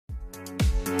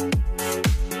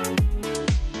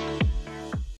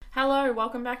Hello,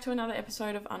 welcome back to another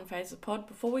episode of Unfazed the Pod.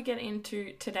 Before we get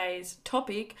into today's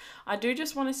topic, I do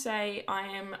just want to say I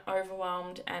am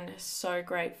overwhelmed and so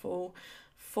grateful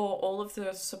for all of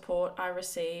the support I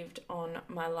received on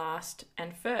my last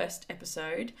and first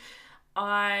episode.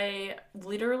 I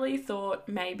literally thought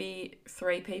maybe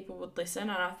 3 people would listen,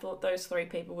 and I thought those 3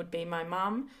 people would be my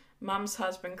mum's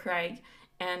husband Craig,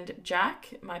 and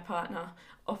Jack, my partner,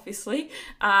 obviously.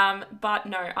 But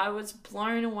no, I was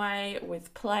blown away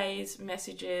with plays,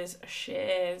 messages,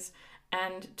 shares,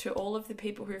 and to all of the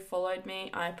people who followed me,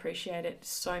 I appreciate it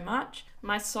so much.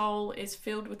 My soul is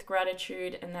filled with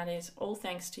gratitude, and that is all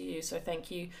thanks to you. So thank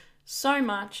you so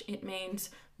much. It means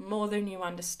more than you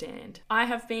understand. I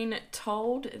have been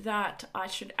told that I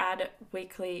should add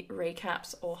weekly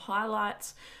recaps or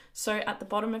highlights. So at the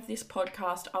bottom of this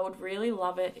podcast, I would really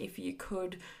love it if you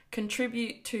could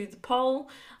contribute to the poll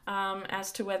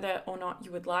as to whether or not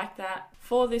you would like that.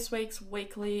 For this week's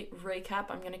weekly recap,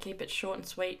 I'm going to keep it short and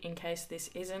sweet in case this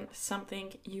isn't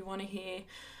something you want to hear.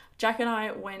 Jack and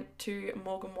I went to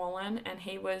Morgan Wallen and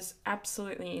he was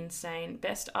absolutely insane.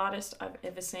 Best artist I've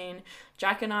ever seen.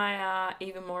 Jack and I are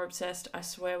even more obsessed. I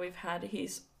swear we've had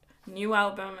his new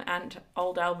album and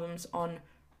old albums on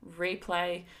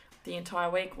replay the entire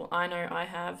week. Well, I know I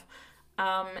have.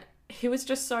 He was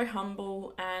just so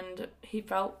humble and he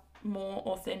felt more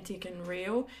authentic and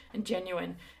real and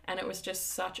genuine, and it was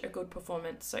just such a good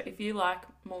performance. So if you like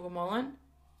Morgan Wallen,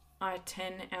 I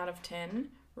 10 out of 10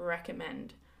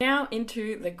 recommend. Now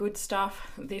into the good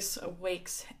stuff, this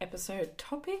week's episode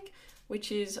topic,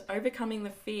 which is overcoming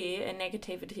the fear and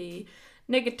negativity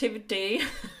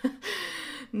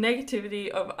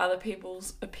of other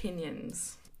people's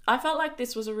opinions. I felt like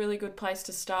this was a really good place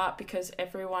to start because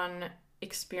everyone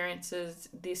experiences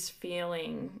this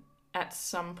feeling at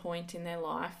some point in their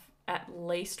life, at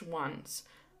least once,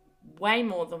 way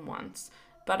more than once,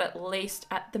 but at least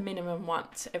at the minimum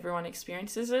once everyone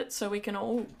experiences it. So we can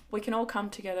all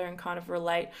come together and kind of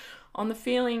relate on the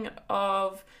feeling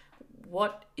of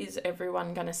what is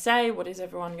everyone going to say, what is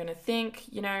everyone going to think,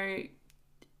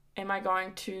 am I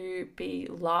going to be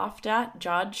laughed at,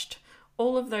 judged?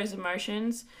 All of those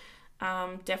emotions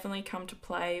definitely come to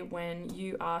play when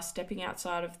you are stepping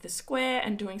outside of the square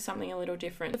and doing something a little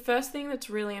different. The first thing that's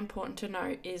really important to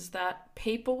note is that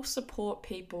people support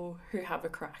people who have a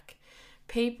crack.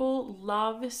 People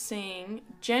love seeing,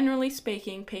 generally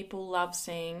speaking, people love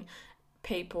seeing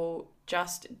people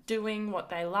just doing what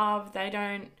they love. They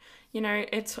don't,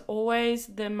 it's always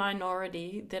the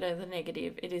minority that are the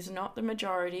negative. It is not the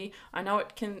majority. I know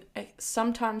it can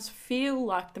sometimes feel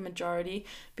like the majority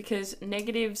because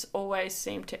negatives always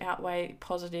seem to outweigh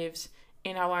positives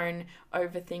in our own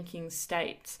overthinking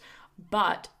states.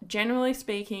 But generally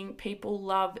speaking, people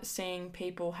love seeing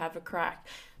people have a crack.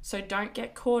 So don't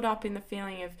get caught up in the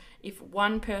feeling of if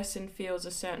one person feels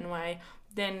a certain way,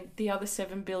 then the other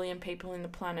 7 billion people in the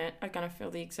planet are going to feel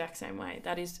the exact same way.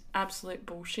 That is absolute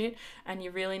bullshit, and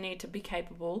you really need to be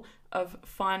capable of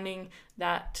finding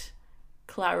that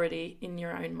clarity in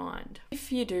your own mind.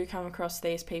 If you do come across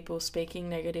these people speaking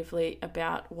negatively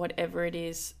about whatever it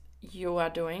is you are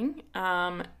doing,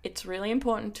 it's really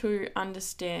important to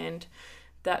understand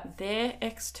that their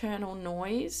external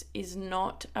noise is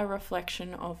not a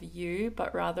reflection of you,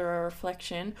 but rather a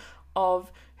reflection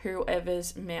of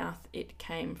whoever's mouth it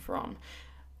came from.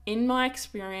 In my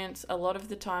experience, a lot of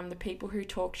the time, the people who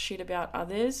talk shit about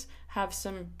others have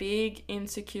some big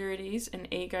insecurities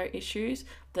and ego issues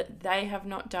that they have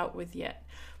not dealt with yet.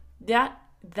 That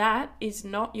is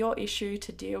not your issue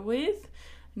to deal with,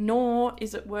 nor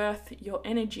is it worth your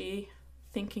energy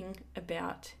thinking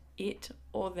about it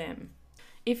or them.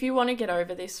 If you want to get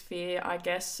over this fear, I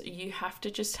guess you have to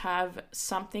just have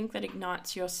something that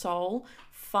ignites your soul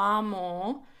far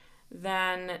more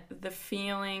than the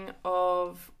feeling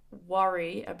of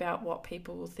worry about what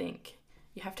people will think.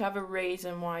 You have to have a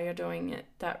reason why you're doing it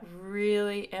that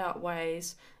really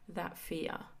outweighs that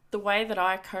fear. The way that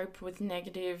I cope with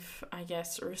negative,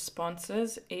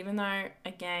 responses, even though,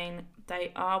 again,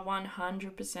 they are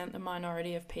 100% the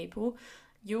minority of people,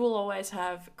 you will always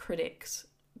have critics.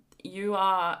 You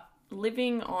are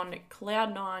living on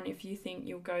cloud 9 if you think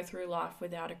you'll go through life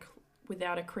without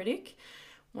a critic.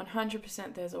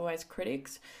 100% there's always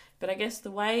critics. But I guess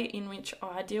the way in which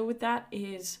I deal with that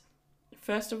is,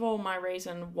 first of all, my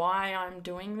reason why I'm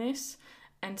doing this.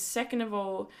 And second of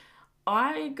all,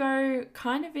 I go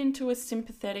kind of into a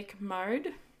sympathetic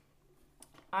mode.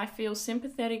 I feel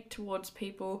sympathetic towards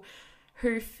people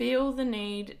who feel the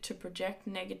need to project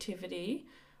negativity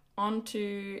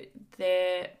onto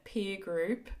their peer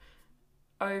group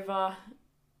over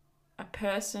a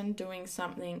person doing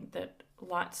something that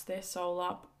lights their soul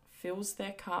up fills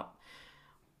their cup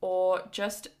or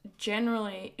just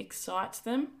generally excites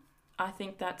them, I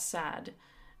think that's sad.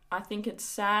 I think it's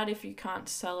sad if you can't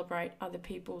celebrate other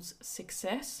people's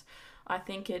success. I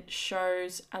think it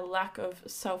shows a lack of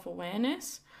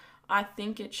self-awareness. I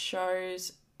think it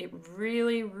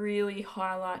really, really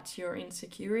highlights your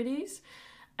insecurities,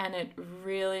 and it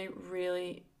really,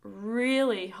 really,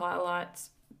 really highlights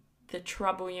the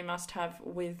trouble you must have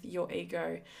with your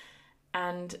ego.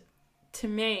 And to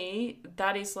me,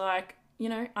 that is like,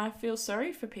 I feel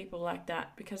sorry for people like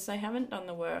that because they haven't done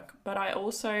the work. But I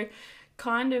also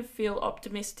kind of feel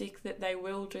optimistic that they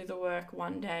will do the work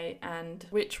one day, and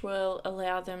which will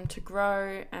allow them to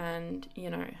grow and,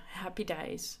 happy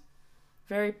days.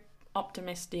 Very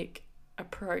optimistic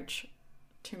approach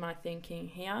to my thinking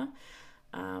here.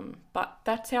 But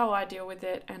that's how I deal with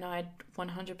it, and I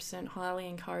 100% highly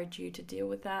encourage you to deal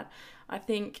with that. I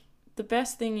think the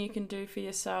best thing you can do for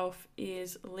yourself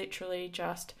is literally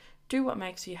just do what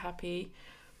makes you happy.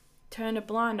 Turn a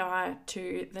blind eye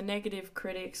to the negative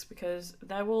critics because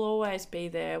they will always be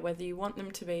there, whether you want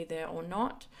them to be there or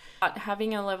not. But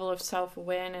having a level of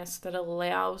self-awareness that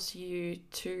allows you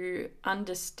to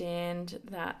understand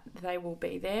that they will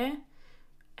be there.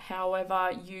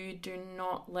 However, you do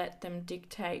not let them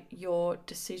dictate your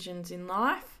decisions in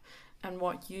life and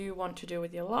what you want to do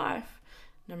with your life.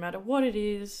 No matter what it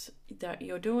is that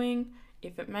you're doing,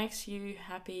 if it makes you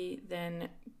happy, then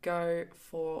go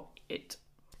for it.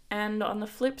 And on the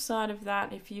flip side of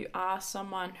that, if you are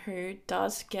someone who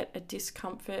does get a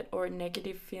discomfort or a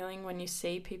negative feeling when you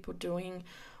see people doing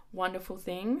wonderful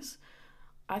things,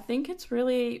 I think it's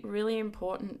really, really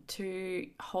important to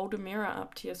hold a mirror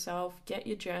up to yourself, get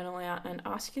your journal out and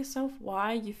ask yourself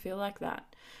why you feel like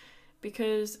that.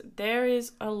 Because there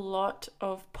is a lot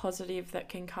of positive that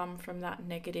can come from that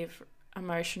negative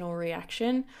emotional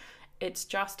reaction. It's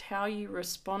just how you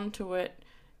respond to it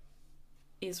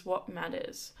is what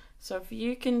matters. So if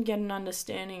you can get an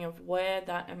understanding of where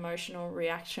that emotional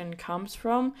reaction comes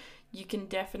from, you can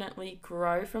definitely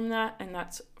grow from that, and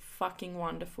that's fucking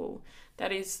wonderful.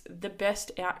 That is the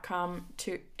best outcome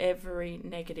to every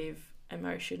negative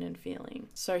emotion and feeling.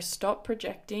 So stop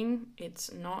projecting. It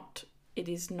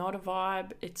is not a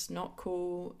vibe. It's not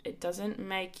cool. It doesn't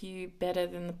make you better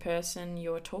than the person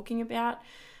you're talking about.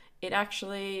 It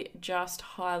actually just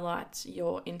highlights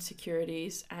your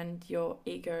insecurities and your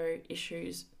ego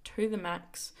issues to the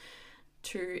max,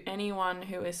 to anyone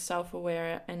who is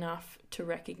self-aware enough to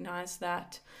recognize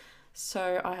that.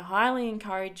 So I highly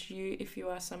encourage you, if you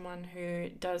are someone who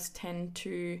does tend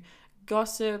to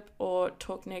gossip or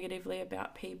talk negatively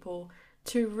about people,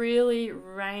 to really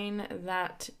rein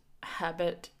that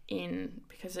habit in,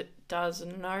 because it does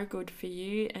no good for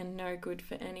you and no good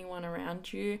for anyone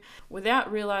around you.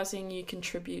 Without realizing, you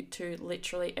contribute to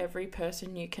literally every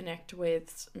person you connect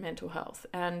with's mental health.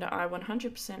 And I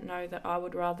 100% know that I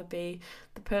would rather be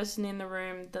the person in the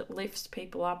room that lifts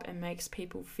people up and makes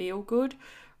people feel good,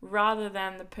 rather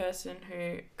than the person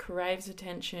who craves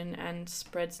attention and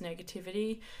spreads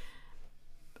negativity.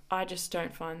 I just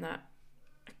don't find that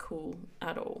cool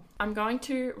at all. I'm going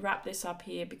to wrap this up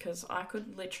here because I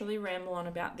could literally ramble on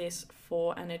about this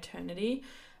for an eternity,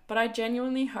 but I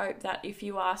genuinely hope that if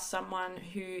you are someone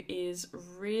who is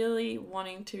really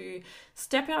wanting to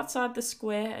step outside the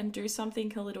square and do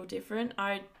something a little different,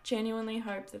 I genuinely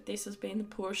hope that this has been the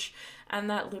push and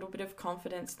that little bit of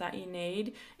confidence that you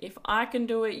need. If I can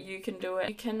do it, you can do it.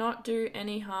 You cannot do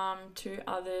any harm to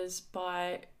others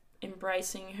by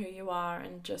embracing who you are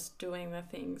and just doing the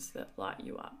things that light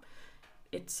you up.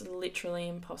 It's literally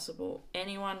impossible.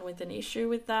 Anyone with an issue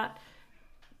with that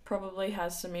probably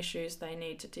has some issues they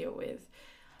need to deal with.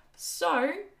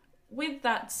 So, with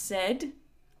that said,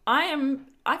 I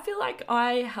feel like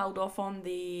I held off on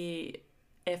the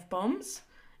F-bombs,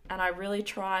 and I really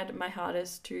tried my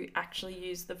hardest to actually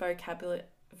use the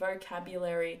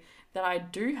vocabulary that I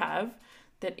do have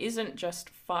that isn't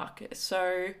just fuck.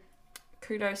 So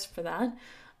kudos for that.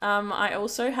 I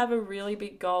also have a really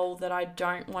big goal that I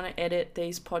don't want to edit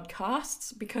these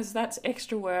podcasts because that's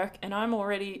extra work and I'm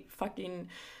already fucking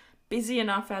busy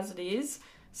enough as it is.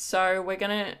 So we're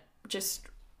going to just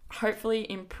hopefully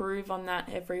improve on that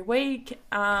every week.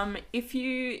 If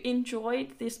you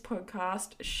enjoyed this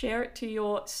podcast, share it to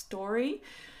your story.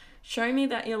 Show me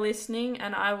that you're listening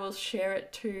and I will share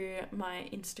it to my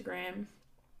Instagram.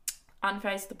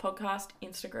 Unfazed the Podcast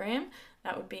Instagram.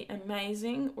 That would be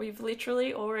amazing. We've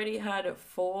literally already had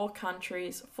 4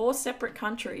 separate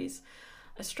countries,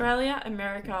 Australia,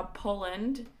 America,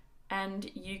 Poland,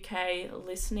 and UK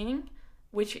listening,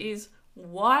 which is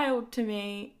wild to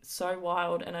me, so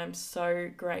wild, and I'm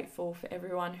so grateful for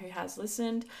everyone who has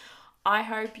listened. I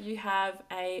hope you have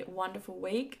a wonderful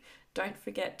week. Don't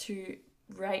forget to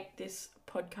rate this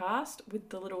podcast with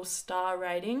the little star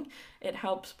rating. It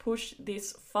helps push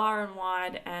this far and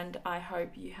wide, and I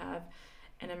hope you have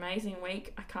an amazing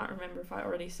week. I can't remember if I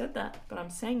already said that, but I'm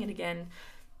saying it again.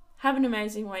 Have an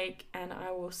amazing week, and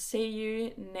I will see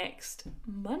you next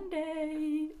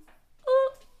Monday.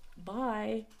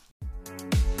 Bye.